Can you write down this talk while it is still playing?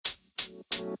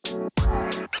Hey,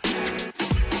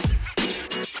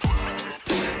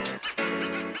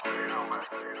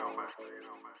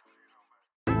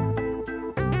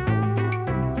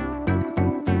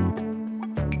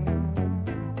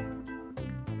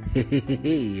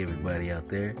 everybody out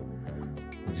there.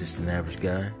 I'm just an average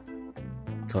guy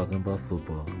talking about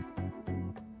football.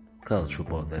 College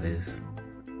football, that is.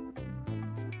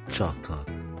 Chalk Talk.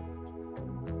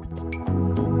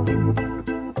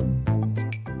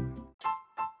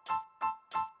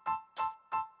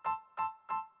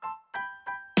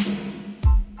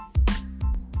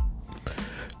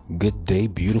 Good day,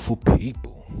 beautiful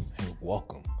people, and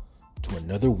welcome to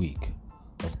another week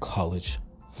of college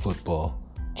football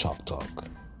Chalk Talk.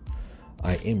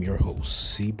 I am your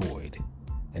host, C. Boyd,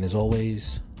 and as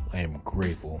always, I am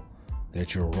grateful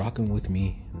that you're rocking with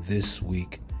me this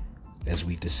week as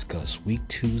we discuss Week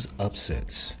 2's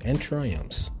upsets and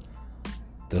triumphs,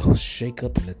 the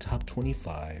shakeup in the top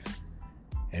 25,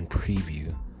 and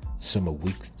preview some of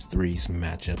Week 3's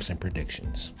matchups and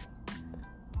predictions.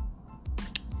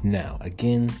 Now,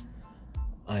 again,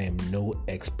 I am no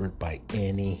expert by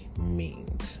any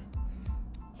means.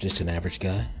 Just an average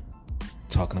guy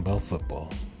talking about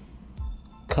football.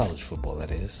 College football,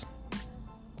 that is.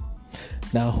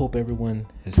 Now, I hope everyone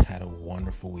has had a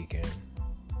wonderful weekend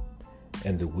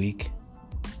and the week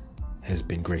has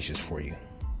been gracious for you.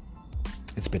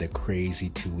 It's been a crazy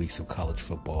 2 weeks of college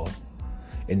football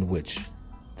in which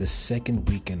the second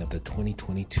weekend of the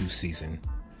 2022 season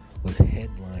was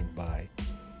headlined by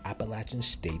Appalachian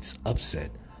State's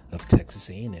upset of Texas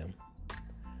A&M,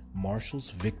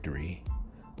 Marshall's victory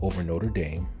over Notre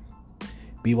Dame,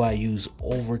 BYU's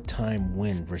overtime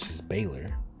win versus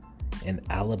Baylor, and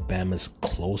Alabama's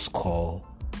close call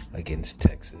against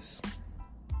Texas.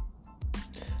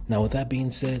 Now, with that being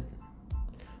said,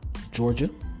 Georgia,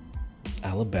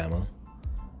 Alabama,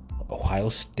 Ohio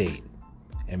State,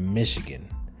 and Michigan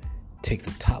take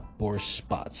the top 4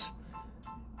 spots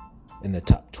in the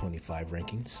top 25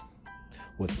 rankings,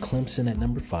 with Clemson at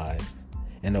number 5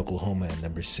 and Oklahoma at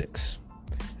number 6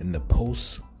 in the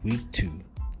post-Week 2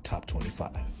 top 25.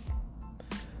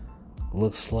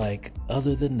 Looks like,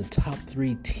 other than the top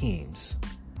 3 teams,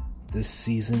 this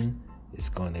season is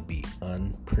going to be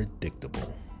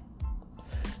unpredictable.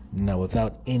 Now,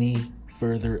 without any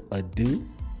further ado,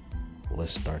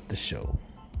 let's start the show.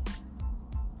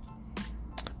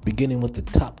 Beginning with the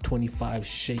top 25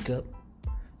 shakeup,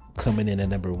 coming in at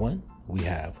number 1, we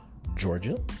have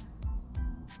Georgia.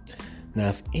 Now,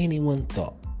 if anyone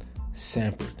thought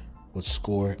Samford would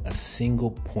score a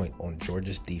single point on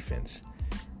Georgia's defense,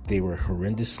 they were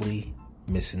horrendously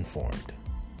misinformed.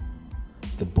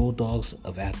 The Bulldogs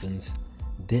of Athens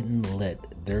didn't let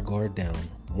their guard down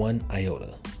one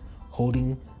iota,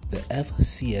 holding the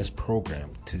FCS program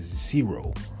to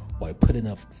 0 while putting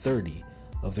up 30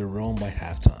 of their own by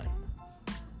halftime.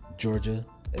 Georgia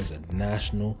is a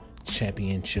national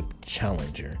championship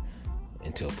challenger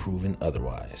until proven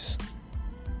otherwise.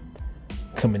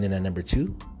 Coming in at number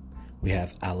 2, we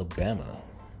have Alabama.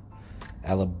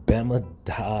 Alabama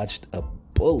dodged a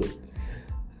bullet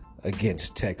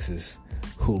against Texas,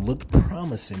 who looked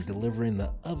promising delivering the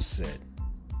upset,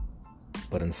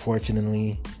 but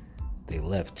unfortunately, they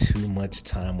left too much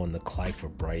time on the clock for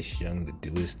Bryce Young to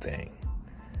do his thing.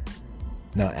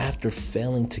 Now, after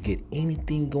failing to get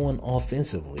anything going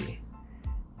offensively,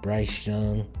 Bryce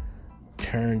Young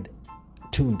tuned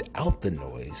out the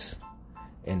noise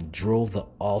and drove the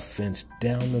offense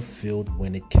down the field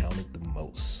when it counted the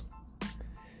most.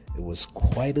 It was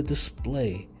quite a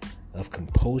display of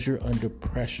composure under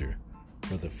pressure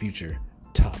for the future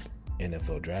top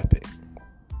NFL draft pick.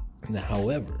 Now,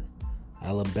 however,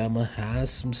 Alabama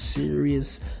has some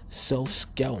serious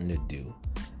self-scouting to do,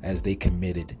 as they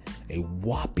committed a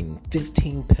whopping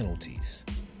 15 penalties.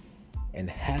 And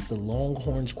had the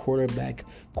Longhorns quarterback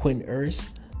Quinn Ewers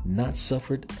not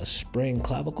suffered a sprained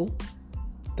clavicle,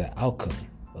 the outcome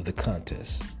of the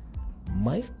contest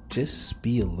might just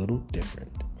be a little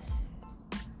different.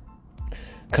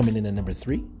 Coming in at number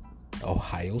 3,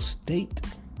 Ohio State.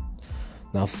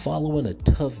 Now, following a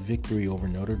tough victory over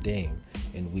Notre Dame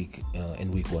in week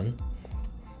 1,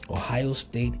 Ohio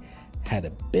State had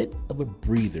a bit of a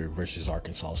breather versus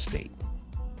Arkansas State.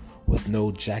 With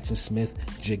no Jackson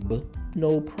Smith-Jigba,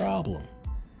 no problem.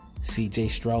 C.J.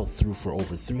 Stroud threw for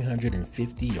over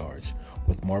 350 yards,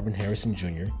 with Marvin Harrison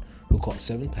Jr., who caught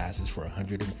 7 passes for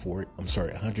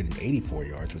 184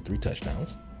 yards with 3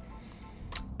 touchdowns.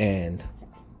 And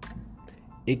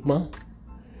Igma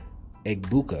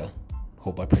Egbuka,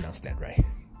 hope I pronounced that right,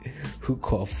 who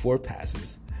caught 4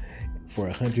 passes for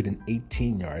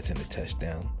 118 yards and a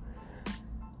touchdown.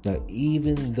 Now,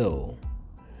 even though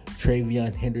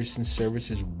Travion Henderson's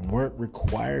services weren't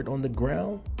required on the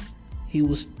ground, he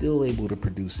was still able to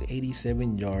produce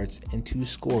 87 yards and 2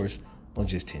 scores on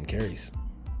just 10 carries.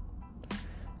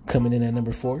 Coming in at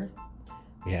number 4,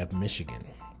 we have Michigan.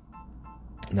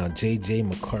 Now, J.J.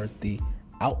 McCarthy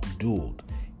outdueled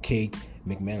Cade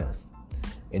McManus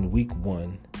in Week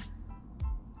 1,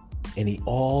 and he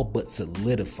all but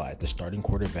solidified the starting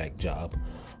quarterback job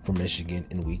for Michigan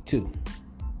in Week 2.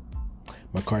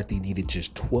 McCarthy needed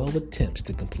just 12 attempts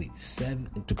to complete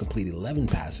 11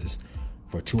 passes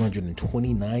for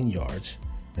 229 yards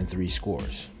and 3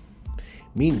 scores.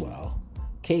 Meanwhile,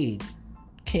 Cade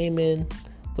came in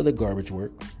for the garbage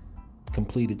work,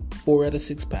 completed 4 out of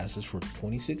 6 passes for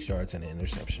 26 yards and an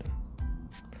interception.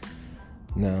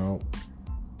 Now,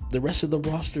 the rest of the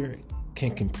roster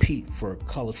can compete for a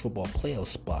college football playoff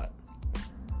spot,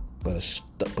 but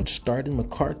starting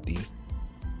McCarthy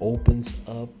opens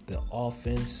up the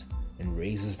offense and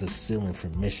raises the ceiling for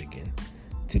Michigan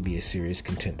to be a serious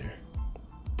contender.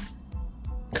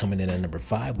 Coming in at number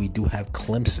 5, we do have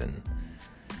Clemson.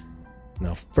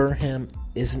 Now, Furham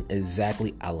isn't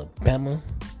exactly Alabama,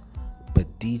 but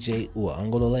DJ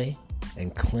Uiagalelei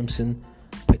and Clemson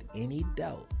put any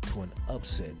doubt to an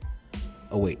upset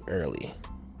away early.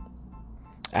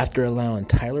 After allowing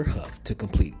Tyler Huff to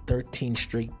complete 13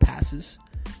 straight passes,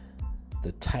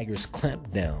 the Tigers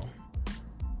clamped down,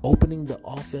 opening the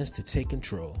offense to take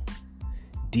control.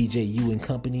 DJU and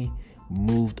company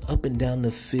moved up and down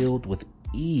the field with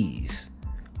ease,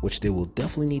 which they will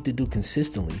definitely need to do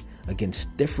consistently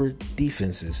against stiffer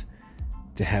defenses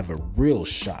to have a real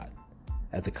shot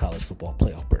at the college football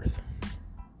playoff berth.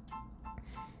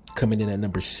 Coming in at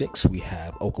number 6, we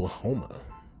have Oklahoma.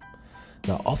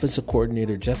 Now, offensive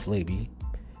coordinator Jeff Lebby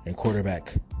and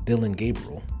quarterback Dylan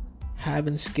Gabriel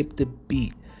haven't skipped a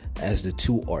beat as the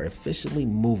two are efficiently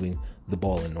moving the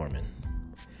ball in Norman.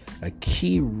 A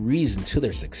key reason to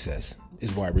their success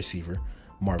is wide receiver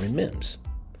Marvin Mims,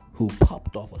 who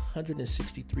popped off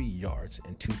 163 yards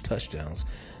and 2 touchdowns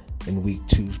in Week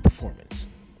 2's performance.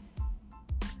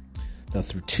 Now,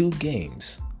 through 2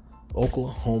 games,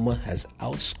 Oklahoma has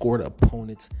outscored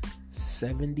opponents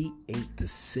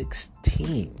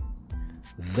 78-16,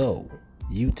 though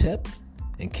UTEP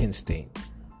and Kent State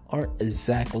aren't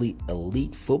exactly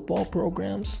elite football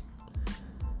programs.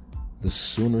 The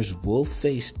Sooners will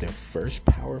face their first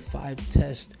Power 5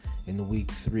 test in Week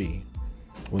 3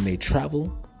 when they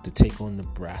travel to take on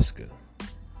Nebraska.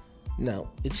 Now,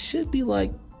 it should be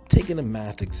like taking a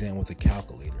math exam with a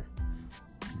calculator,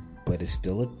 but it's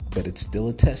still a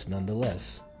test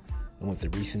nonetheless. And with the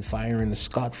recent firing of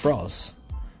Scott Frost,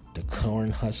 the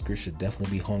Cornhuskers should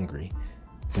definitely be hungry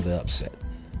for the upset.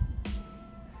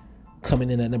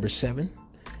 Coming in at number 7,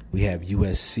 we have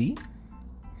USC.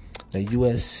 Now,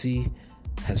 USC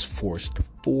has forced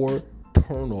 4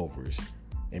 turnovers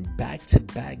in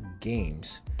back-to-back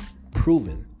games,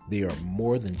 proving they are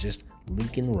more than just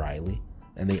Lincoln Riley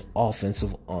and the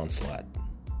offensive onslaught.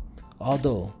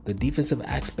 Although the defensive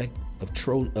aspect of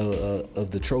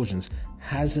the Trojans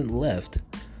hasn't left,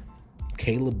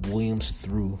 Caleb Williams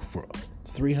threw for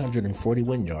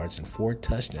 341 yards and 4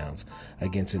 touchdowns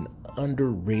against an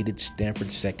underrated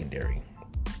Stanford secondary.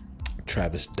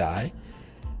 Travis Dye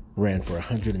ran for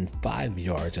 105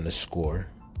 yards and a score,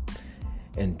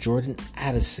 and Jordan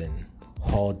Addison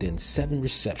hauled in 7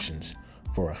 receptions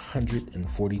for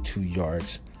 142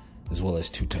 yards as well as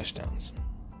 2 touchdowns.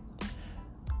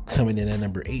 Coming in at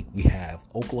number 8, we have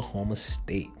Oklahoma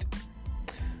State.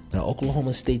 Now,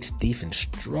 Oklahoma State's defense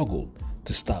struggled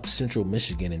to stop Central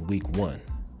Michigan in Week 1,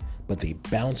 but they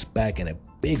bounced back in a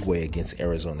big way against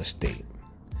Arizona State.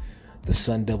 The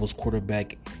Sun Devils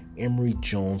quarterback Emory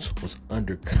Jones was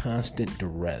under constant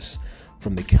duress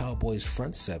from the Cowboys'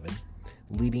 front 7,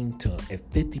 leading to a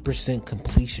 50%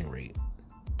 completion rate.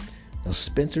 Now,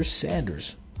 Spencer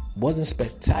Sanders wasn't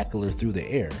spectacular through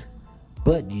the air,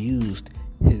 but he used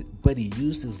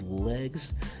his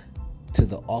legs to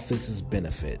the offense's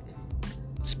benefit.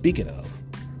 Speaking of,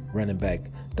 running back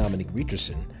Dominic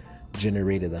Richardson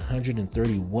generated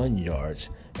 131 yards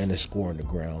and a score on the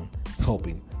ground,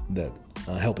 helping the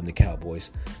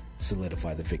Cowboys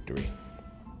solidify the victory.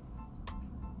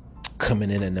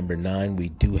 Coming in at number 9, we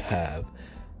do have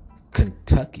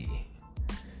Kentucky.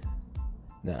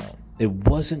 Now, it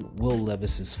wasn't Will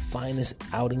Levis's finest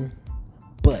outing,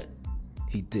 but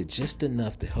he did just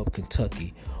enough to help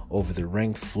Kentucky over the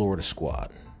ranked Florida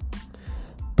squad.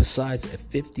 Besides a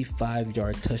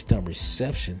 55-yard touchdown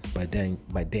reception by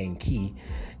Dan Key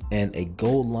and a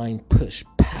goal line push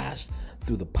pass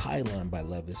through the pylon by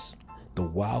Levis, the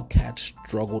Wildcats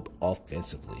struggled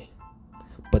offensively.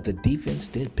 But the defense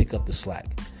did pick up the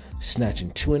slack,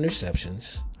 snatching 2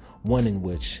 interceptions, one in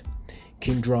which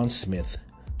Kendron Smith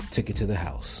took it to the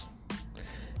house.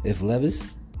 If Levis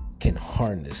can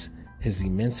harness his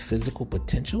immense physical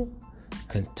potential,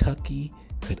 Kentucky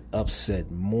could upset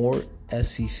more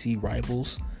SEC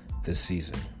rivals this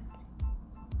season.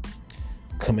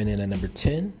 Coming in at number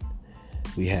 10,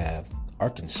 we have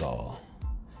Arkansas.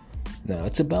 Now,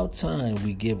 it's about time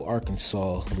we give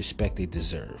Arkansas the respect they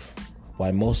deserve.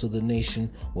 While most of the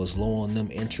nation was low on them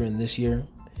entering this year,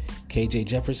 KJ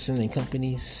Jefferson and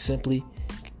company simply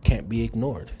can't be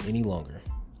ignored any longer.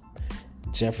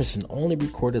 Jefferson only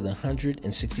recorded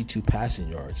 162 passing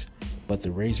yards, but the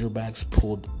Razorbacks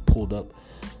pulled up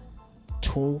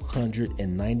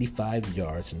 295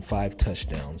 yards and 5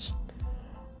 touchdowns,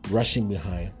 rushing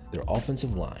behind their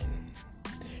offensive line.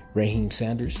 Raheem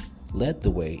Sanders led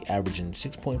the way, averaging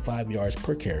 6.5 yards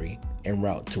per carry en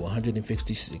route to a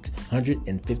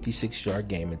 156-yard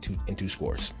game and two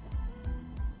scores.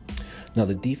 Now,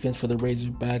 the defense for the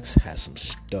Razorbacks has some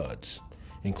studs,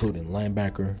 including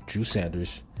linebacker Drew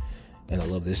Sanders, and I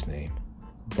love this name,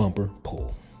 Bumper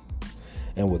Poole.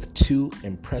 And with 2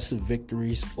 impressive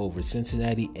victories over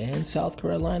Cincinnati and South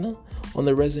Carolina on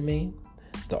their resume,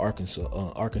 the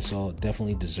Arkansas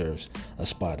definitely deserves a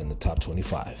spot in the top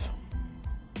 25.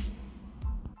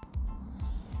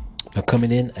 Now,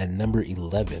 coming in at number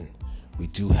 11, we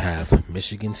do have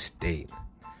Michigan State.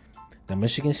 Now,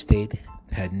 Michigan State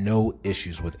had no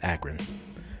issues with Akron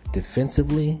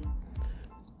defensively,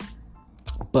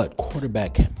 but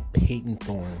quarterback Peyton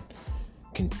Thorne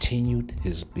continued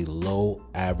his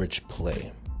below-average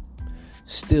play.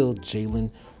 Still, Jalen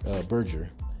Berger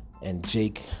and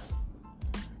Jake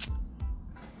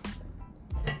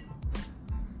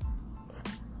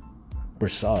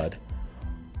Broussard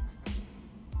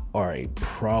are a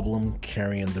problem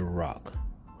carrying the rock,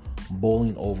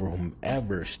 bowling over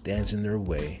whomever stands in their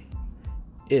way.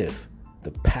 If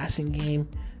the passing game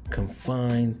can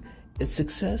find its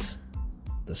success,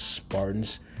 the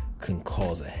Spartans can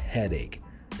cause a headache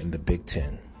in the Big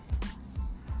Ten.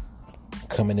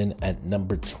 Coming in at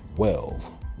number 12,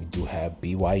 we do have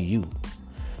BYU.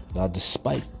 Now,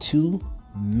 despite 2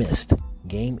 missed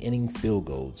game-ending field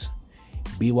goals,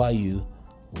 BYU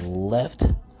left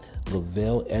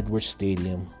LaVell Edwards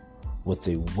Stadium with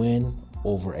a win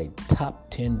over a top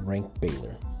 10 ranked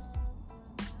Baylor.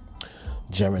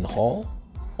 Jaron Hall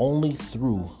only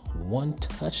threw 1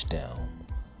 touchdown,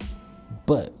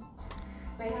 but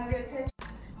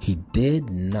he did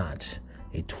notch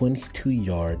a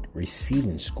 22-yard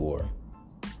receiving score.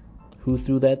 Who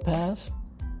threw that pass?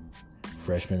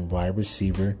 Freshman wide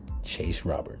receiver Chase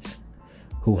Roberts,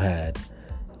 who had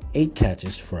 8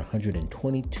 catches for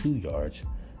 122 yards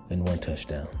and 1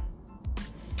 touchdown.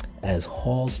 As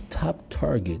Hall's top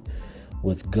target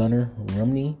with Gunnar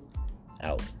Rumney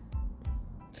out.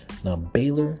 Now,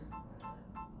 Baylor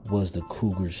was the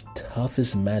Cougars'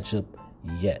 toughest matchup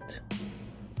yet,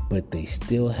 but they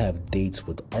still have dates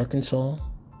with Arkansas,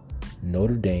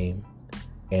 Notre Dame,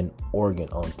 and Oregon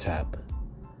on tap,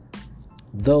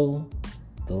 though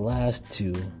the last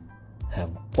 2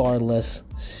 have far less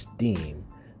steam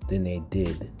than they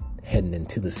did heading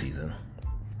into the season.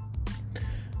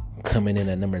 Coming in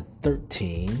at number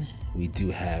 13, we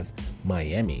do have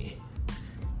Miami.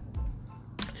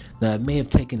 Now, it may have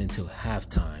taken until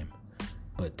halftime,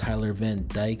 but Tyler Van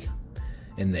Dyke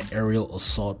and the aerial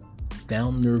assault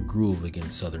found their groove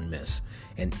against Southern Miss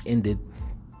and ended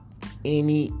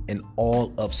any and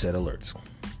all upset alerts.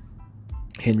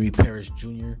 Henry Parrish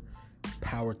Jr.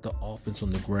 powered the offense on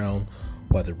the ground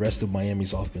while the rest of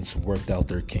Miami's offense worked out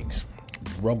their kinks,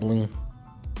 rumbling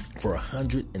for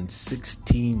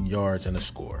 116 yards and a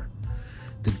score.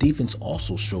 The defense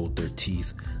also showed their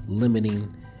teeth,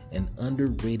 limiting an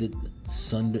underrated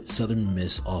Southern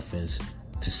Miss offense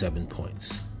to 7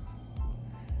 points.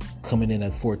 Coming in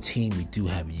at 14, we do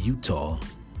have Utah.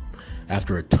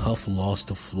 After a tough loss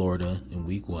to Florida in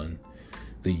Week 1,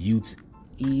 the Utes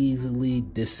easily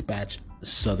dispatched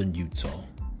Southern Utah.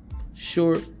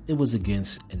 Sure, it was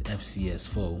against an FCS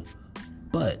foe,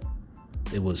 but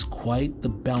it was quite the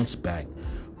bounce back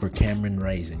for Cameron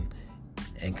Rising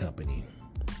and company,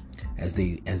 as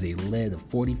they led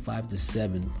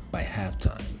 45-7 by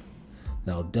halftime.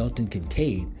 Now, Dalton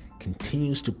Kincaid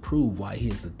continues to prove why he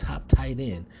is the top tight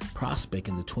end prospect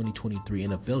in the 2023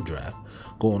 NFL Draft,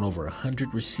 going over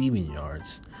 100 receiving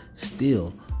yards,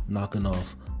 still knocking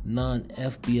off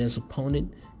non-FBS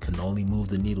opponent, can only move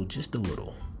the needle just a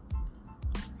little.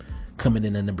 Coming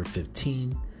in at number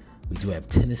 15, we do have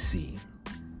Tennessee.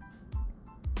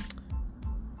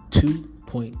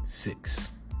 2.6.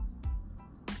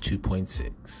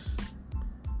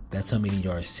 That's how many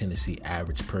yards Tennessee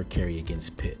averaged per carry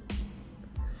against Pitt.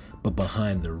 But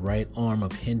behind the right arm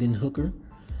of Hendon Hooker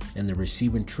and the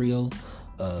receiving trio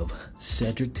of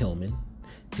Cedric Tillman,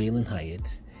 Jalen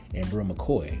Hyatt, and Bro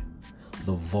McCoy,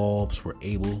 the Vols were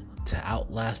able to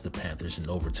outlast the Panthers in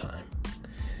overtime.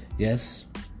 Yes,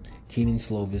 Kedon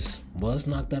Slovis was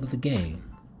knocked out of the game,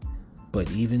 but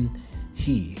even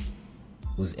he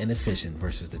was inefficient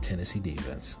versus the Tennessee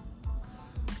defense.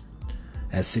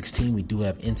 At 16, we do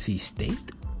have NC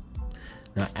State.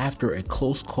 Now, after a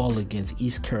close call against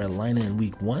East Carolina in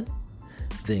Week 1,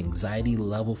 the anxiety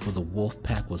level for the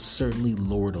Wolfpack was certainly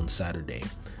lowered on Saturday.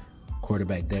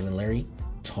 Quarterback Devin Leary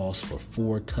tossed for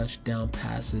 4 touchdown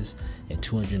passes and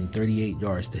 238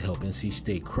 yards to help NC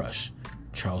State crush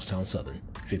Charlestown Southern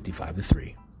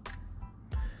 55-3.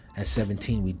 At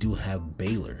 17, we do have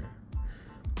Baylor.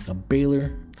 Now,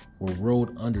 Baylor were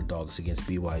road underdogs against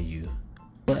BYU,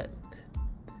 but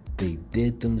they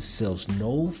did themselves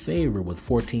no favor with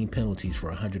 14 penalties for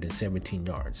 117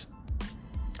 yards.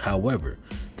 However,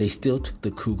 they still took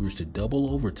the Cougars to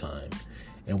double overtime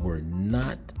and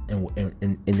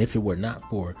if it were not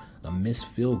for a missed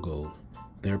field goal,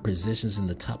 their positions in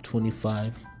the top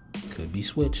 25 could be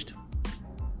switched.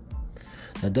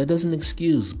 Now, that doesn't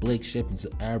excuse Blake Shippen's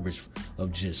average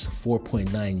of just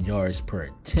 4.9 yards per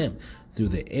attempt through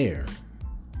the air.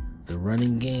 The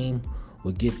running game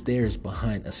will get theirs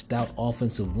behind a stout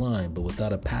offensive line, but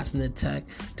without a passing attack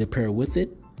to pair with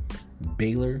it,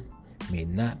 Baylor may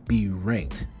not be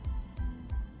ranked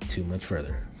too much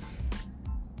further.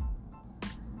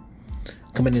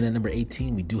 Coming in at number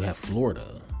 18, we do have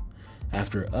Florida.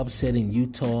 After upsetting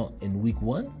Utah in Week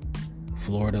 1,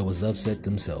 Florida was upset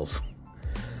themselves.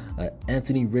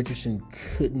 Anthony Richardson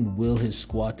couldn't will his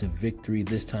squad to victory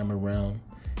this time around.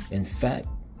 In fact,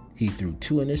 he threw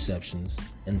 2 interceptions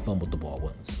and fumbled the ball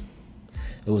once.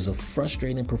 It was a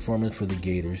frustrating performance for the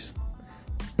Gators,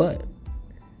 but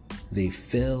they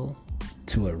fell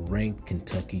to a ranked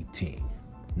Kentucky team,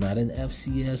 not an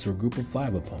FCS or Group of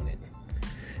 5 opponent.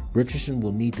 Richardson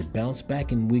will need to bounce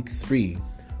back in Week 3,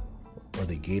 or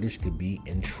the Gators could be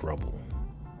in trouble.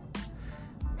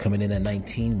 Coming in at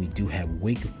 19, we do have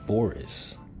Wake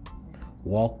Forest.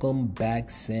 Welcome back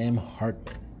Sam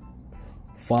Hartman.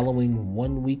 Following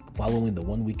the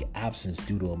 1 week absence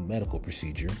due to a medical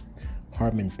procedure,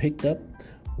 Hartman picked up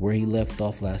where he left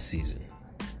off last season,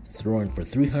 throwing for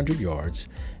 300 yards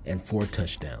and 4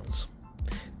 touchdowns.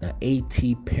 Now,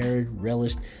 A.T. Perry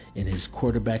relished in his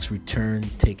quarterback's return,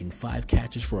 taking 5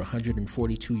 catches for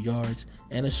 142 yards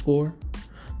and a score.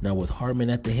 Now, with Hartman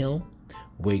at the helm,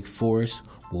 Wake Forest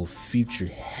will feature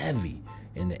heavy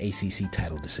in the ACC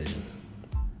title decisions.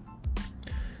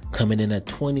 Coming in at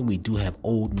 20, we do have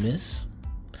Ole Miss.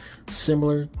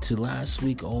 Similar to last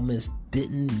week, Ole Miss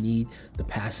didn't need the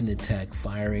passing attack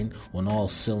firing on all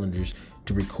cylinders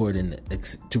to record an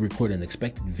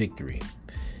expected victory.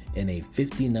 In a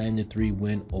 59-3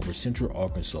 win over Central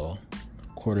Arkansas,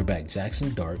 quarterback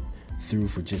Jackson Dart threw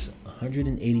for just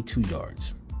 182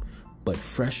 yards. But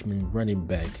freshman running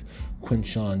back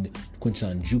Quinshon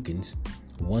Jukins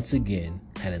once again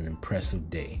had an impressive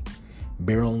day,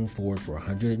 barreling forward for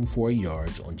 104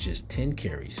 yards on just 10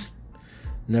 carries.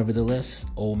 Nevertheless,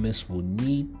 Ole Miss will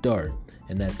need Dart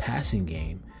in that passing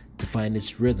game to find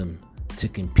its rhythm to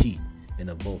compete in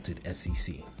a vaulted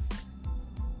SEC.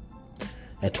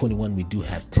 At 21, we do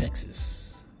have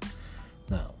Texas.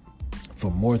 Now,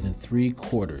 for more than 3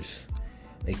 quarters,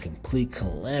 a complete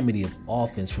calamity of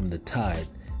offense from the Tide,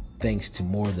 thanks to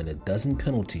more than a dozen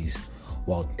penalties,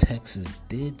 while Texas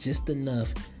did just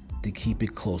enough to keep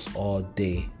it close all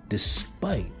day,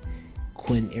 despite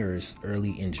Quinn Ewers'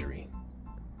 early injury.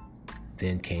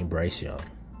 Then came Bryce Young.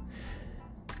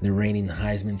 The reigning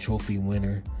Heisman Trophy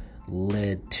winner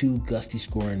led 2 gusty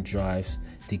scoring drives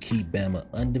to keep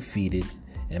Bama undefeated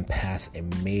and pass a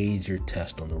major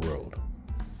test on the road.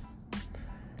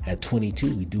 At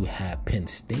 22, we do have Penn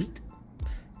State.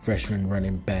 Freshman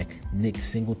running back Nick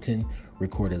Singleton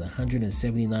recorded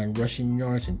 179 rushing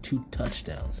yards and 2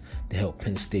 touchdowns to help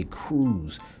Penn State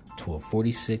cruise to a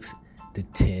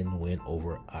 46-10 win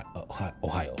over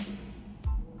Ohio.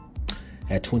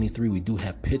 At 23, we do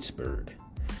have Pittsburgh.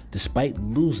 Despite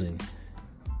losing,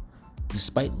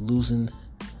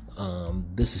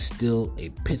 this is still a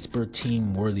Pittsburgh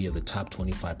team worthy of the top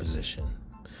 25 position.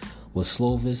 With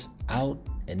Slovis out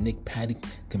and Nick Patty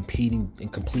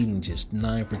completing just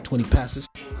 9 for 20 passes,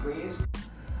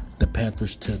 the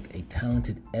Panthers took a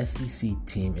talented SEC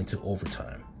team into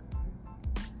overtime.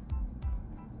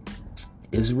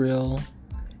 Israel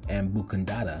and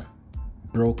Bukandada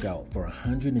broke out for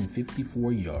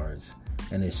 154 yards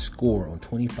and a score on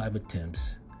 25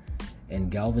 attempts, and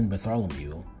Galvin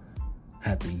Bartholomew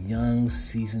had the young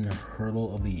season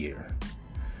hurdle of the year.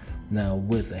 Now,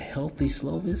 with a healthy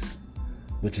Slovis,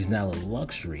 which is now a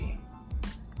luxury,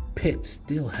 Pitt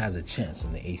still has a chance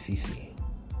in the ACC.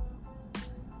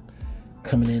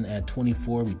 Coming in at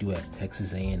 24, we do have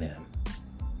Texas A&M.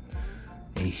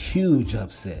 A huge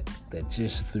upset that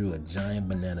just threw a giant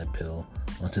banana peel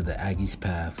onto the Aggies'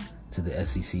 path to the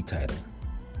SEC title.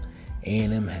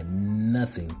 A&M had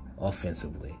nothing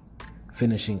offensively,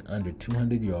 finishing under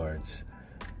 200 yards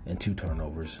and 2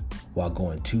 turnovers while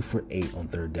going 2 for 8 on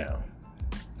third down.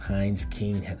 Heinz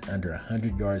King had under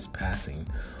 100 yards passing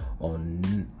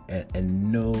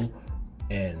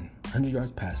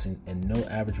and no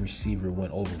average receiver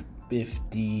went over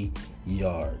 50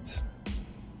 yards.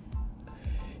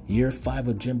 Year 5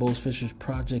 of Jimbo Fisher's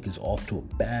project is off to a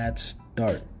bad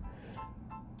start,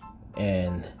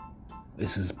 and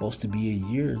this is supposed to be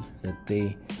a year that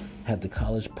they had the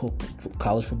college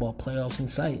football playoffs in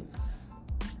sight.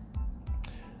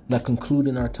 Now,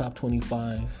 concluding our top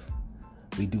 25,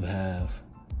 we do have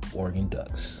Oregon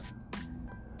Ducks.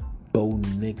 Bo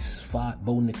Nix's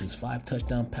 5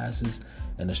 touchdown passes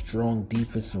and a strong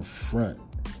defensive front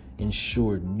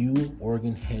ensured new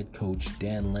Oregon head coach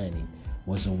Dan Lanning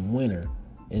was a winner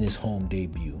in his home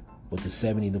debut with a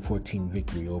 70-14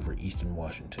 victory over Eastern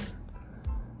Washington.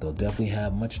 They'll definitely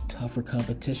have much tougher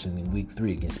competition in Week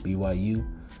 3 against BYU,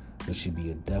 which should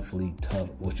be definitely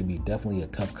a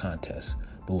tough contest,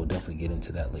 but we'll definitely get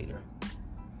into that later.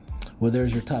 Well,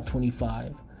 there's your top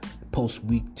 25 post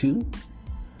Week 2.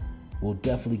 We'll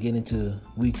definitely get into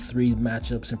Week 3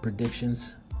 matchups and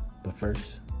predictions, but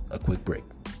first, a quick break.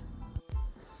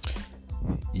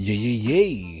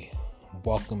 Yay!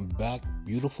 Welcome back,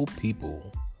 beautiful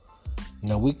people.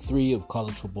 Now, Week 3 of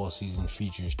college football season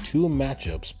features 2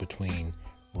 matchups between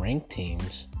ranked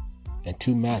teams and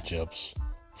 2 matchups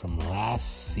from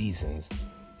last seasons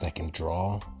that can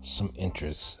draw some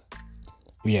interest.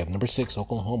 We have number 6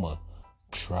 Oklahoma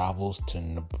travels to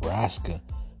Nebraska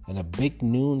in a big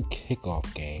noon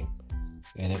kickoff game,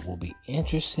 and it will be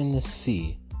interesting to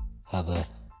see how the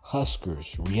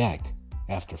Huskers react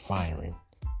after firing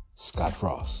Scott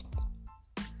Frost.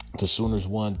 The Sooners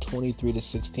won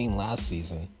 23-16 last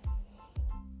season.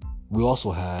 We also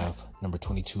have number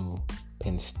 22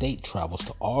 Penn State travels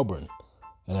to Auburn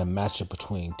in a matchup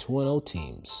between 2-0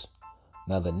 teams.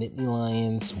 Now, the Nittany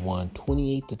Lions won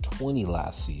 28-20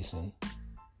 last season,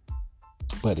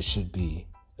 but it should be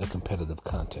a competitive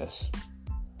contest.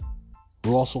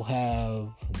 We'll also have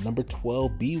number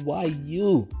 12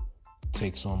 BYU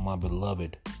takes on my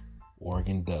beloved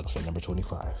Oregon Ducks at number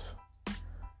 25.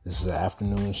 This is an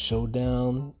afternoon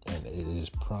showdown, and it is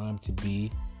primed to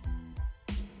be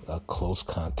a close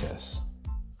contest.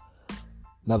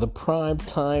 Now, the prime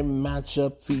time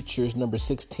matchup features number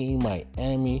 16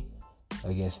 Miami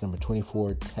against number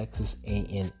 24 Texas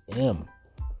A&M,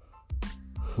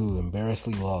 who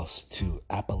embarrassingly lost to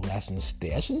Appalachian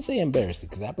State. I shouldn't say embarrassing,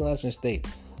 because Appalachian State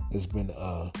has been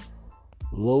a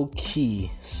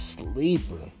low-key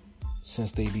sleeper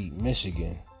since they beat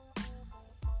Michigan.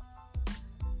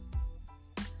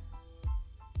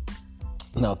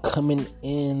 Now, coming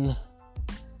in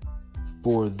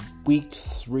for Week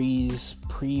 3's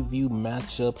preview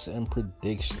matchups and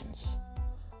predictions,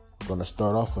 we're going to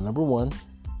start off with number 1,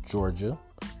 Georgia,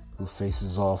 who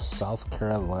faces off South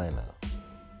Carolina.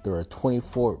 There are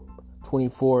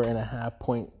 24.5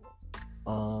 point.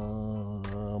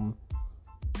 I'm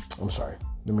sorry.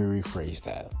 Let me rephrase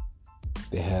that.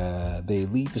 They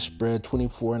lead the spread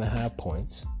 24.5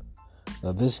 points.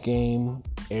 Now, this game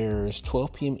airs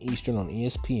 12 p.m. Eastern on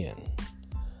ESPN.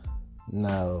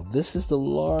 Now, this is the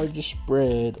largest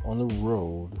spread on the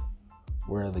road,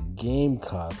 where the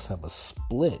Gamecocks have a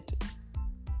split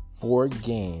 4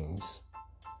 games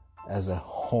as a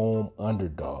home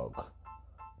underdog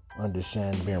under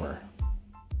Shan Beamer.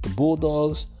 The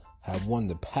Bulldogs have won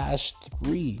the past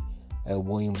 3 at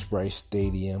Williams-Brice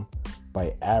Stadium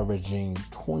by averaging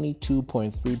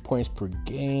 22.3 points per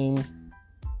game.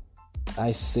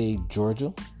 I say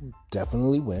Georgia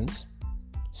definitely wins.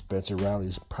 Spencer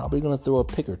Riley's probably going to throw a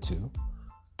pick or 2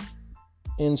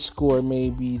 and score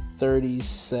maybe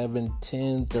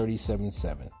 37-10,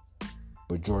 37-7.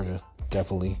 But Georgia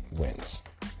definitely wins.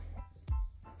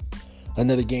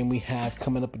 Another game we have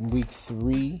coming up in Week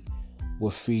 3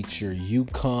 will feature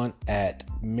UConn at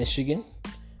Michigan.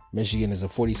 Michigan is a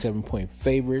 47-point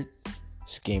favorite.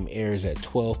 This game airs at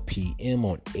 12 p.m.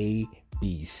 on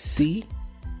ABC.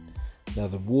 Now,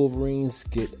 the Wolverines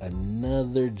get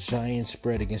another giant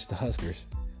spread against the Huskies.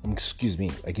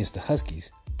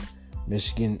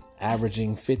 Michigan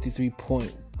averaging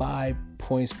 53.5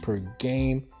 points per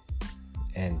game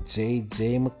and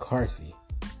J.J. McCarthy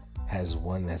has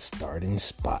won that starting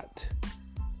spot.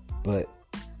 But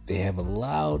they have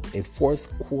allowed a fourth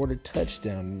quarter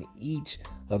touchdown in each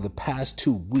of the past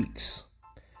 2 weeks.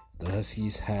 The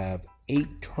Huskies have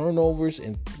 8 turnovers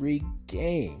in 3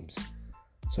 games.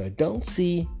 So I don't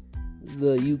see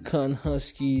the UConn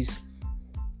Huskies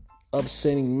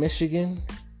upsetting Michigan,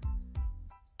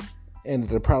 and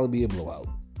it'll probably be a blowout.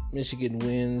 Michigan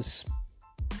wins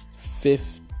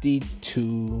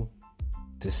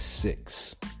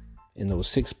 52-6. And those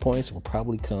 6 points will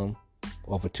probably come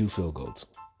off of 2 field goals.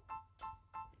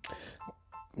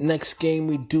 Next game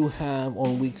we do have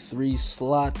on week 3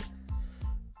 slot,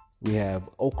 we have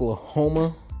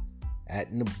Oklahoma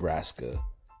at Nebraska.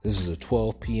 This is a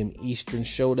 12 p.m. Eastern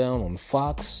showdown on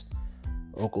Fox.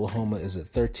 Oklahoma is a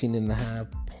 13.5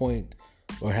 point,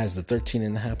 or has the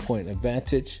 13.5 point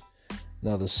advantage.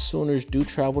 Now the Sooners do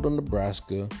travel to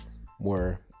Nebraska,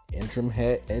 where interim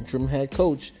head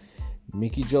coach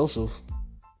Mickey Joseph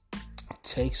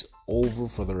takes over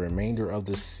for the remainder of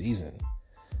the season.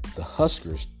 The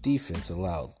Huskers defense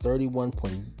allowed 31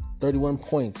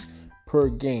 points per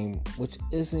game, which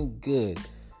isn't good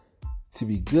to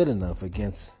be good enough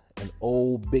against an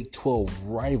old Big 12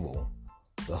 rival.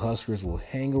 The Huskers will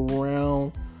hang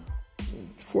around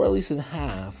for at least a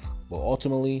half, but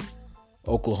ultimately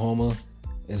Oklahoma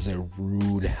is a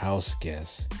rude house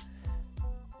guest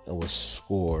and will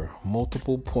score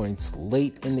multiple points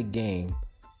late in the game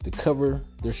to cover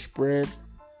their spread.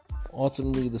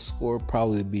 Ultimately, the score will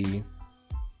probably be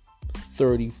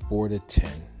 34-10.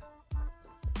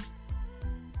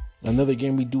 Another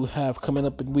game we do have coming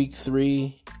up in week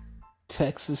 3,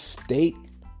 Texas State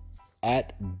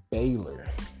at Baylor.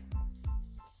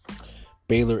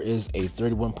 Baylor is a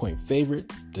 31-point favorite.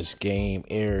 This game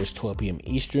airs 12 p.m.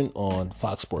 Eastern on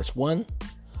Fox Sports 1.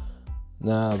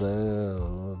 Now,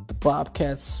 the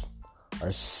Bobcats are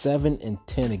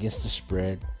 7-10 against the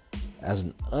spread as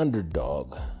an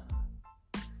underdog.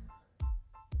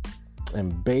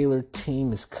 And Baylor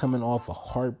team is coming off a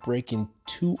heartbreaking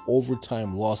 2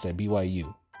 overtime loss at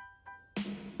BYU.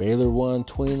 Baylor won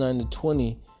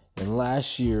 29-20 and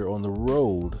last year on the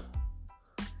road,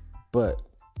 but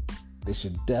they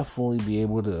should definitely be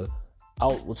able to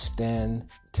outwithstand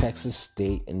Texas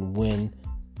State and win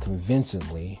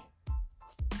convincingly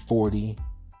 40-10.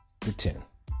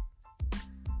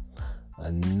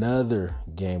 Another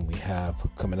game we have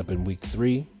coming up in week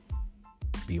 3,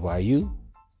 BYU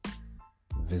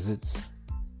visits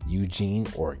Eugene,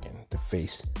 Oregon to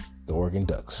face the Oregon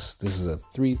Ducks. This is a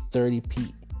 3:30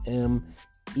 p.m.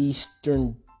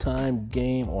 Eastern time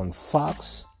game on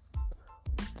Fox.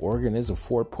 Oregon is a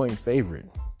 4-point favorite.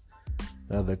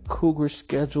 Now the Cougars'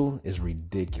 schedule is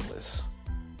ridiculous.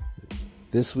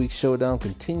 This week's showdown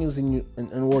continues in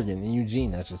Oregon, in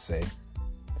Eugene, I should say.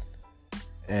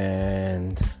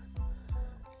 And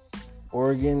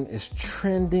Oregon is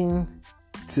trending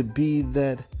to be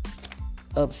that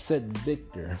upset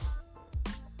victor.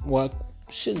 Well,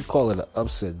 I shouldn't call it an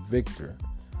upset victor,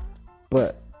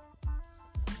 but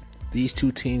these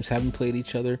two teams haven't played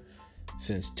each other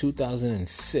since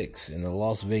 2006 in the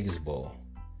Las Vegas Bowl.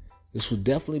 This will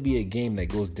definitely be a game that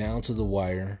goes down to the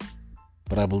wire,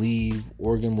 but I believe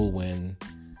Oregon will win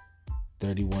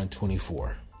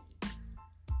 31-24.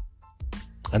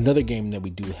 Another game that we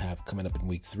do have coming up in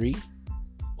week 3,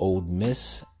 Ole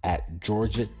Miss at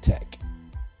Georgia Tech.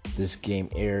 This game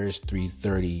airs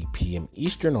 3:30 p.m.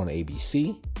 Eastern on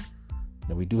ABC.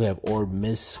 Now we do have Ole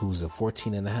Miss, who's a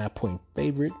 14.5 point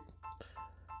favorite.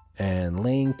 And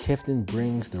Lane Kiffin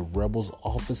brings the Rebels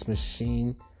office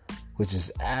machine, which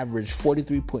is average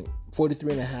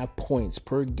 43.5 points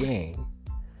per game,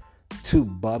 to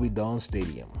Bobby Dawn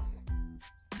Stadium.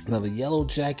 Now the Yellow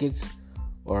Jackets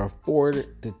are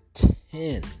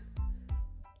 4-10.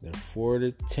 They're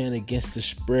 4-10 against the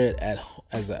spread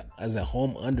as a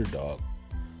home underdog.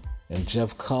 And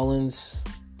Jeff Collins,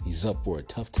 he's up for a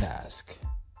tough task.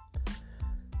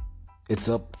 It's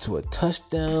up to a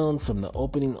touchdown from the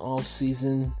opening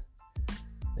offseason.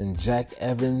 And Jack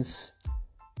Evans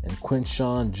and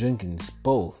Quinshon Judkins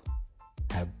both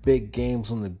have big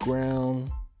games on the ground.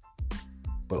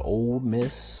 But Ole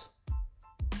Miss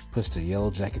puts the Yellow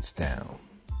Jackets down.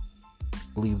 I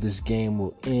believe this game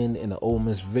will end in an Ole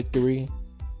Miss victory,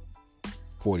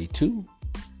 42-14.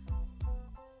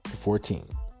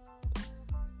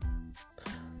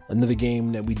 Another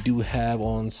game that we do have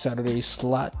on Saturday's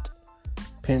slot,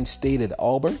 Penn State at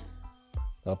Auburn.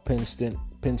 Penn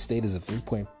State is a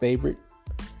 3-point favorite.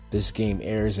 This game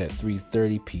airs at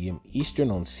 3:30 p.m. Eastern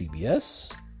on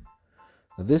CBS.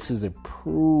 Now, this is a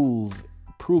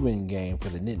proven game for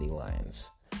the Nittany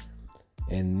Lions.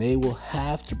 and they will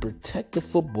have to protect the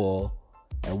football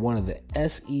at one of the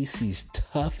SEC's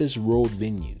toughest road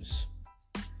venues.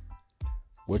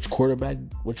 Which quarterback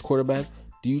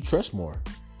do you trust more?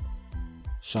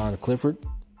 Sean Clifford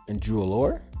and Drew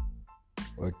Allure,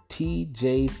 or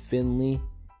TJ Finley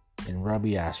and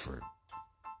Robbie Ashford?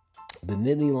 The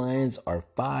Nittany Lions are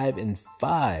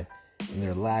 5-5 in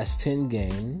their last 10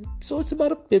 games, so it's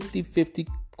about a 50-50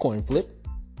 coin flip.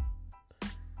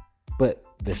 But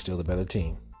they're still the better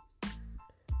team.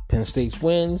 Penn State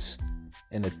wins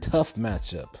in a tough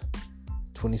matchup,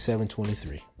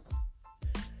 27-23.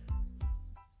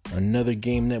 Another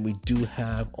game that we do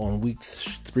have on week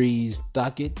 3's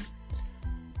docket,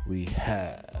 we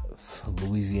have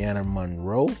Louisiana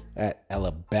Monroe at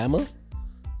Alabama.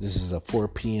 This is a 4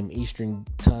 p.m. Eastern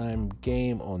time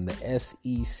game on the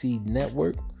SEC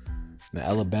network. Now,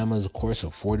 Alabama is, of course,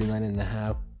 has a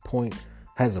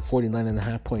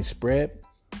 49.5 point spread,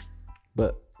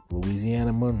 but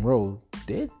Louisiana Monroe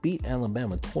did beat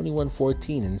Alabama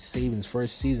 21-14 in Saban's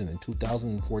first season in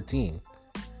 2014.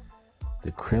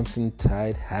 The Crimson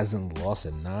Tide hasn't lost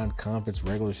a non-conference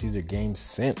regular season game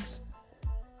since.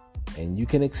 And you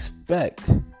can expect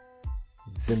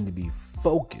them to be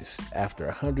focused after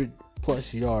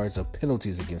 100-plus yards of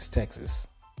penalties against Texas.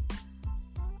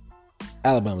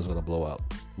 Alabama's going to blow out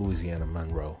Louisiana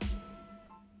Monroe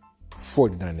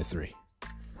 49-3.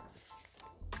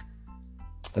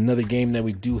 Another game that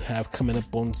we do have coming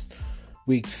up on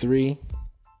week 3,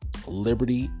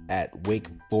 Liberty at Wake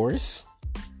Forest.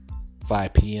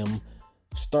 5 p.m.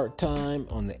 start time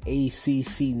on the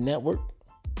ACC network.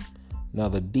 Now,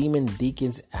 the Demon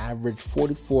Deacons average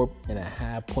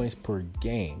 44.5 points per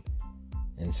game,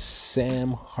 and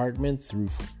Sam Hartman threw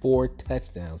for 4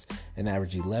 touchdowns and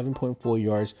averaged 11.4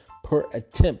 yards per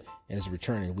attempt in his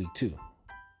return in week 2.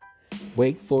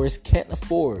 Wake Forest can't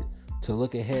afford to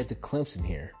look ahead to Clemson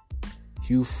here.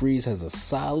 Hugh Freeze has a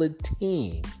solid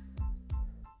team.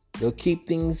 They'll keep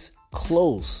things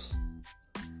close,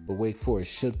 but Wake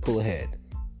Forest should pull ahead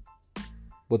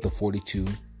with a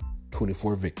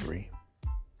 42-24 victory.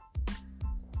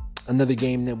 Another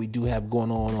game that we do have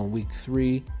going on week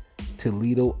 3,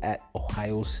 Toledo at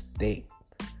Ohio State.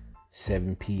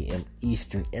 7 p.m.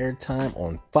 Eastern airtime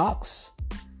on Fox.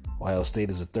 Ohio State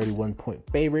is a 31-point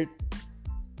favorite.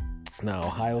 Now,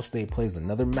 Ohio State plays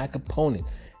another MAC opponent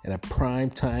in a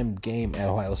primetime game at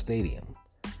Ohio Stadium.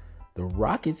 The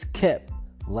Rockets kept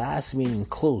last meeting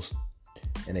close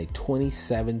in a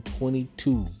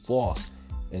 27-22 loss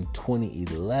in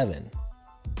 2011.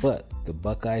 But the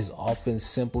Buckeyes offense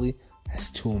simply has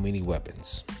too many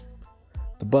weapons.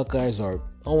 The Buckeyes are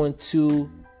 0-2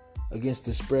 against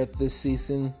the spread this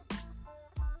season,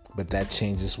 but that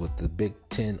changes with the Big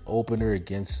Ten opener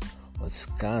against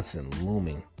Wisconsin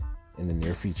looming in the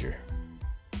near future.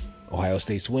 Ohio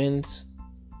State wins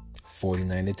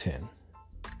 49-10.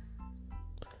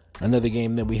 Another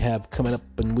game that we have coming up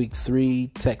in week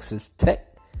 3, Texas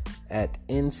Tech at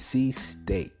NC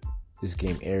State. This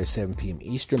game airs 7 p.m.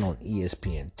 Eastern on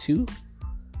ESPN2.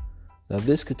 Now,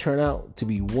 this could turn out to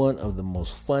be one of the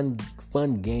most fun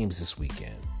games this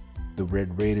weekend. The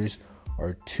Red Raiders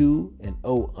are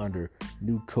 2-0 under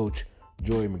new coach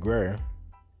Joey McGuire.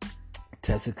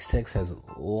 Texas Tech has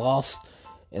lost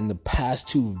in the past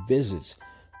 2 visits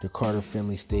to Carter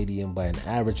Finley Stadium by an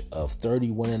average of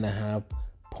 31.5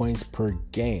 points per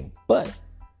game. But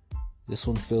this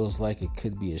one feels like it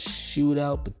could be a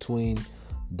shootout between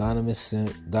Donovan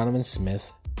Smith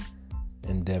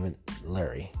and Devin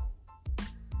Leary.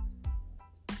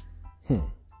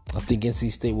 I think NC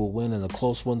State will win in a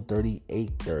close one,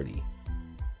 38-30.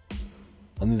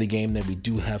 Another game that we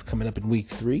do have coming up in week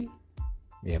 3,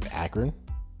 we have Akron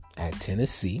at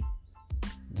Tennessee.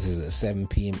 This is at 7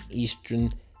 p.m.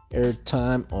 Eastern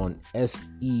airtime on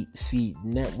SEC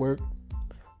Network.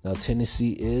 Now,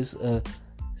 Tennessee is a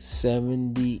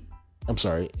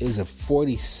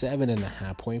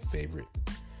 47.5 point favorite.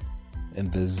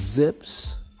 And the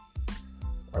Zips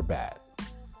are bad.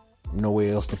 No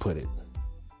way else to put it.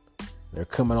 They're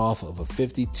coming off of a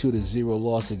 52-0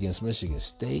 loss against Michigan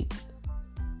State.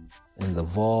 And the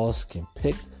Vols can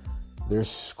pick their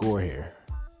score here.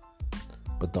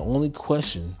 But the only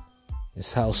question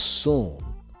is how soon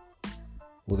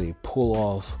will they pull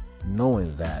off,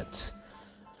 knowing that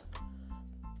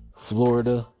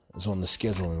Florida is on the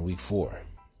schedule in week 4.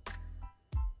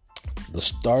 The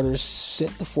starters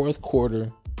sit the fourth quarter,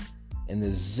 and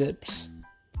the Zips,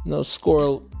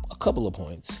 score a couple of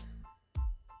points.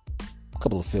 A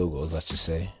couple of field goals, I should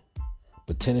say.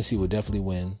 But Tennessee will definitely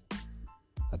win.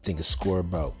 I think a score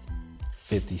about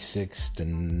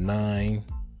 56-9.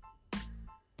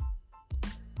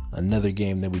 Another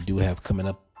game that we do have coming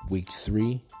up week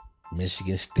 3,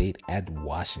 Michigan State at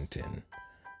Washington.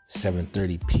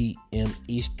 7:30 p.m.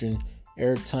 Eastern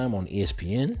airtime on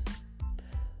ESPN.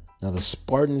 Now, the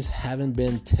Spartans haven't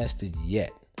been tested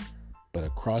yet, but a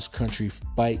cross-country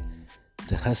fight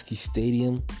to Husky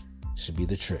Stadium should be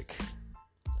the trick.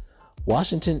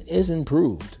 Washington is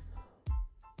improved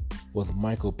with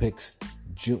Michael Pickens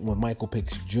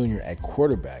Jr. at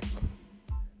quarterback,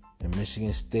 and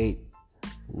Michigan State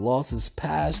lost its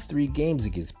past 3 games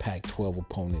against Pac-12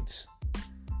 opponents,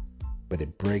 but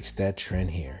it breaks that trend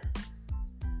here.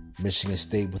 Michigan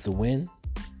State with a win,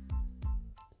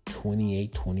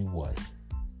 28-21.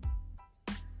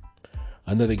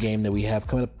 Another game that we have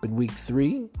coming up in week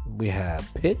 3, we have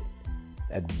Pitt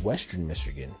at Western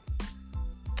Michigan.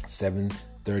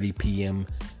 7:30 p.m.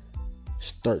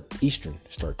 Eastern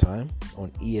start time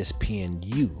on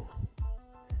ESPNU.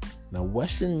 Now,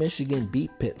 Western Michigan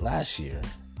beat Pitt last year,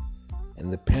 and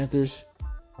the Panthers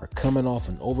are coming off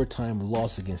an overtime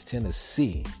loss against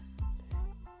Tennessee.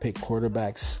 Pitt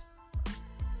quarterbacks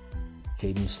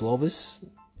Caden Slovis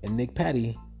and Nick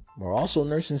Patty are also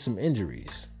nursing some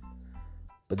injuries.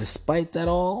 But despite that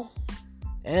all,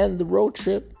 and the road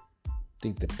trip, I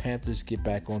think the Panthers get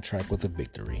back on track with a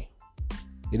victory.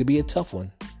 It'll be a tough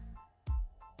one.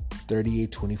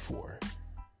 38-24.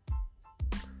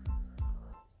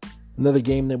 Another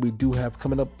game that we do have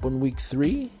coming up on week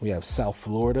 3, we have South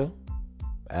Florida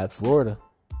at Florida.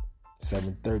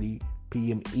 7:30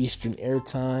 p.m. Eastern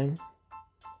airtime.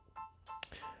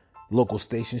 Local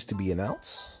stations to be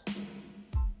announced.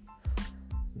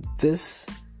 This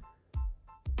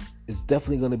is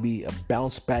definitely going to be a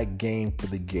bounce back game for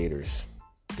the Gators.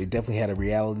 They definitely had a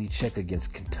reality check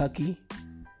against Kentucky.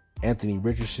 Anthony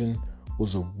Richardson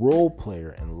was a role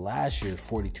player in last year's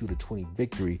 42-20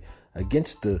 victory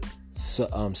against the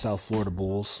South Florida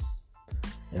Bulls.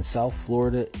 And South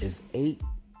Florida is 10-8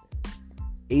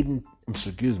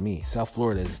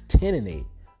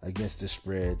 against the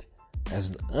spread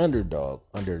as an underdog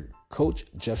under Coach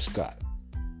Jeff Scott.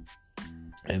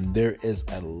 And there is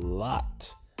a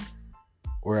lot,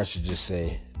 or I should just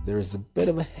say, there is a bit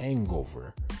of a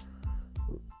hangover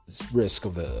risk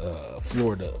of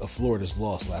Florida's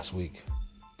loss last week.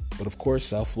 But of course,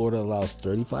 South Florida allows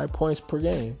 35 points per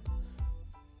game.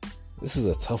 This is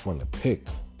a tough one to pick.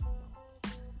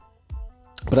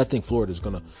 But I think Florida is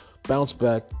going to bounce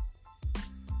back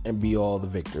and be all the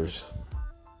victors.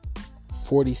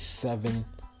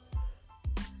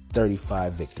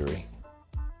 47-35 victory.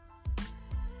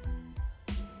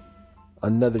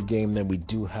 Another game that we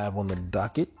do have on the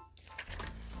docket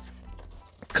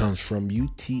comes from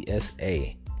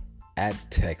UTSA at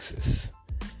Texas.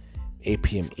 8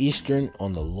 p.m. Eastern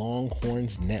on the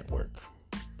Longhorns Network.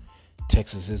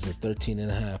 Texas is a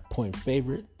 13.5-point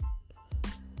favorite.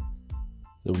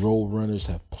 The Roadrunners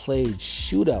have played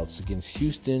shootouts against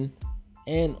Houston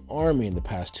and Army in the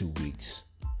past 2 weeks.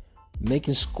 They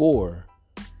can score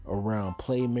around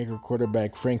playmaker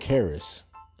quarterback Frank Harris.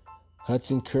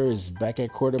 Hudson Kerr is back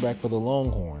at quarterback for the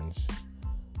Longhorns.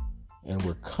 And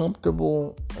we're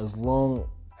comfortable as long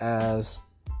as,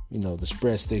 the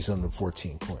spread stays under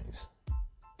 14 points.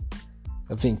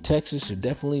 I think Texas should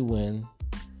definitely win.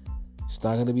 It's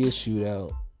not going to be a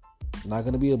shootout. Not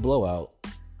going to be a blowout.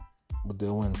 But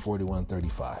they'll win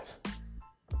 41-35.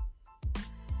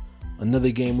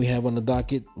 Another game we have on the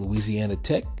docket, Louisiana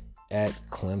Tech at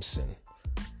Clemson.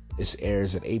 This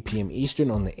airs at 8 p.m.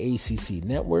 Eastern on the ACC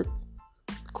network.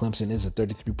 Clemson is a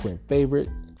 33-point favorite.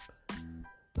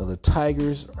 Now the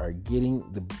Tigers are getting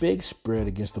the big spread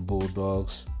against the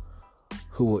Bulldogs,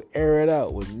 who will air it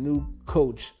out with new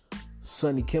coach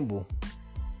Sonny Kimball.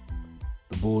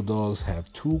 The Bulldogs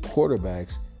have 2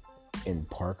 quarterbacks in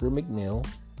Parker McNeil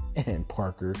and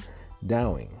Parker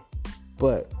Downing,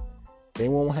 but they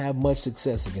won't have much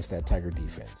success against that Tiger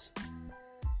defense.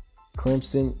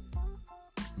 Clemson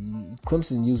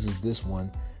uses this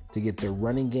one to get their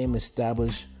running game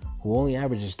established, who only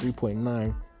averages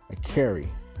 3.9 a carry.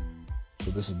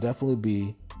 So this will definitely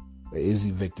be an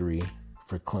easy victory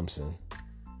for Clemson,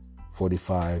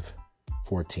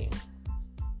 45-14.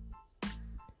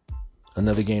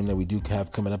 Another game that we do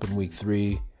have coming up in week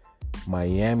 3,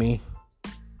 Miami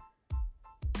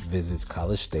visits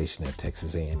College Station at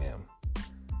Texas A&M.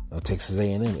 Now, Texas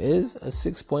A&M is a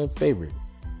 6-point favorite.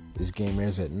 This game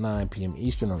airs at 9 p.m.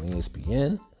 Eastern on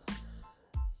ESPN.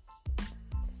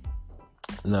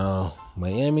 Now,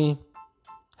 Miami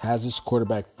has its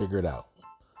quarterback figured out.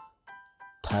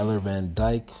 Tyler Van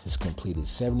Dyke has completed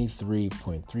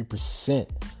 73.3%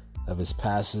 of his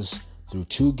passes through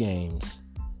 2 games,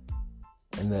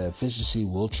 and the efficiency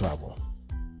will travel.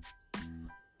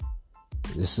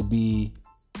 This will be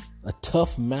a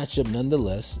tough matchup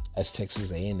nonetheless, as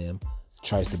Texas A&M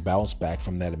tries to bounce back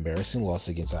from that embarrassing loss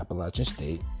against Appalachian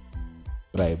State.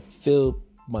 But I feel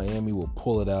Miami will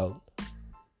pull it out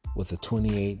with a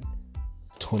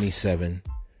 28-27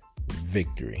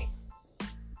 victory.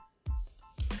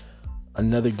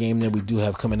 Another game that we do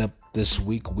have coming up this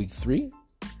week, week 3,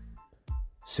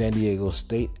 San Diego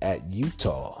State at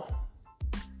Utah.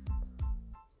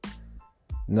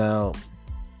 Now,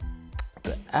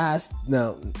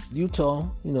 Utah,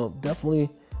 definitely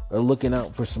are looking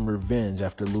out for some revenge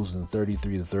after losing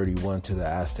 33-31 to the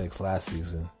Aztecs last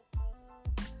season.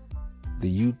 The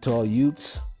Utah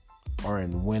Utes are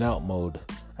in win-out mode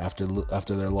after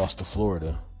their loss to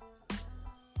Florida.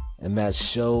 And that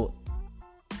show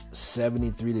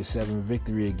 73-7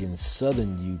 victory against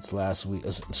Southern Utah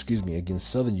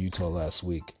last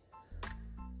week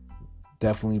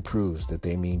definitely proves that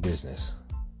they mean business.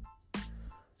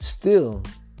 Still,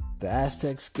 the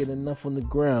Aztecs get enough on the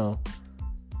ground,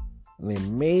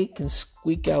 and they can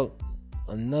squeak out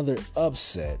another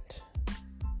upset.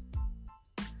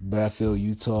 But I feel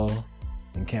Utah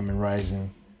and Cameron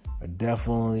Rising are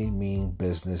definitely mean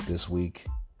business this week,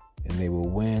 and they will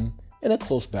win in a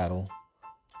close battle,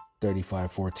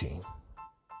 35-14.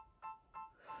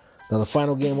 Now, the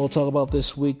final game we'll talk about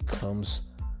this week comes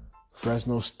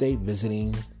Fresno State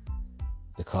visiting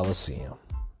the Coliseum.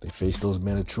 They face those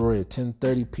men of Troy at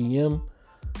 10:30 p.m.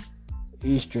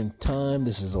 Eastern Time.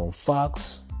 This is on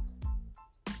Fox.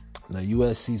 Now,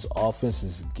 USC's offense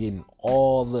is getting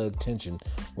all the attention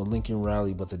with Lincoln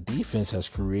Riley, but the defense has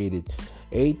created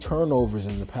 8 turnovers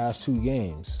in the past 2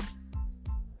 games.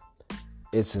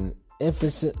 It's an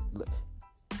emphasis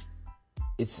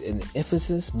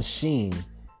machine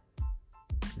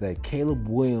that Caleb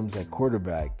Williams at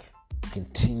quarterback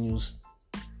continues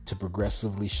to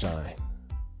progressively shine.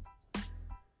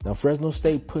 Now, Fresno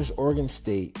State pushed Oregon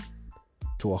State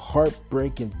to a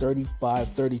heartbreaking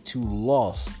 35-32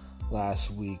 loss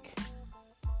last week.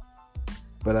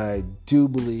 But I do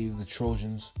believe the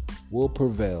Trojans will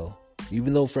prevail.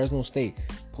 Even though Fresno State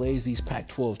plays these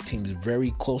Pac-12 teams very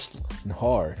close and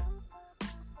hard,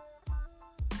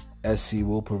 SC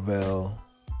will prevail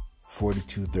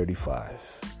 42-35.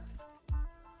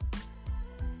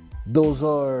 Those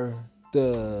are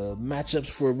the matchups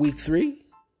for week 3.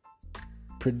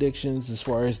 Predictions as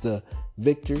far as the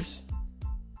victors.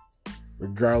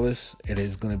 Regardless, it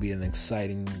is going to be an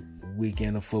exciting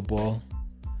weekend of football.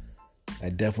 I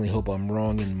definitely hope I'm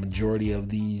wrong in the majority of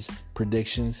these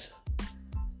predictions.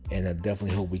 And I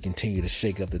definitely hope we continue to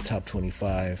shake up the top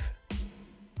 25.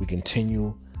 We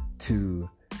continue to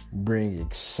bring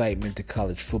excitement to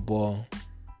college football.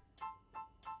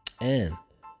 And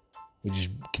we just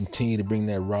continue to bring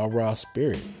that rah-rah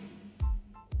spirit.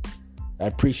 I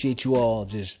appreciate you all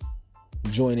just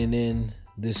joining in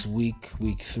this week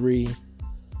 3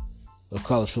 of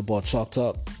College Football Chalk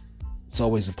Talk. It's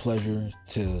always a pleasure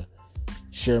to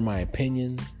share my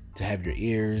opinion, to have your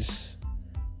ears,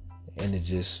 and to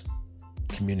just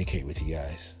communicate with you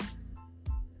guys.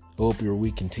 I hope your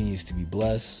week continues to be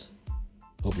blessed.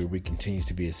 Hope your week continues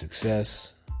to be a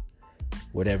success.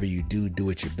 Whatever you do, do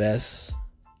it your best.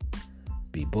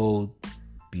 Be bold,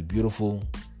 be beautiful,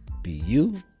 be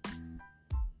you.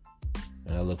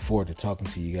 And I look forward to talking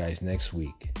to you guys next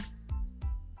week.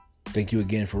 Thank you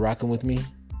again for rocking with me.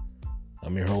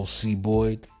 I'm your host, C.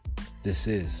 Boyd. This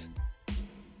is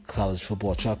College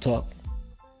Football Chalk Talk.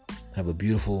 Have a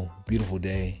beautiful, beautiful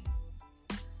day,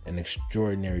 an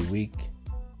extraordinary week,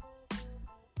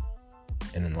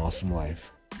 and an awesome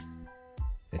life.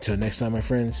 Until next time, my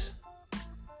friends, I'll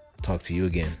talk to you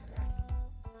again.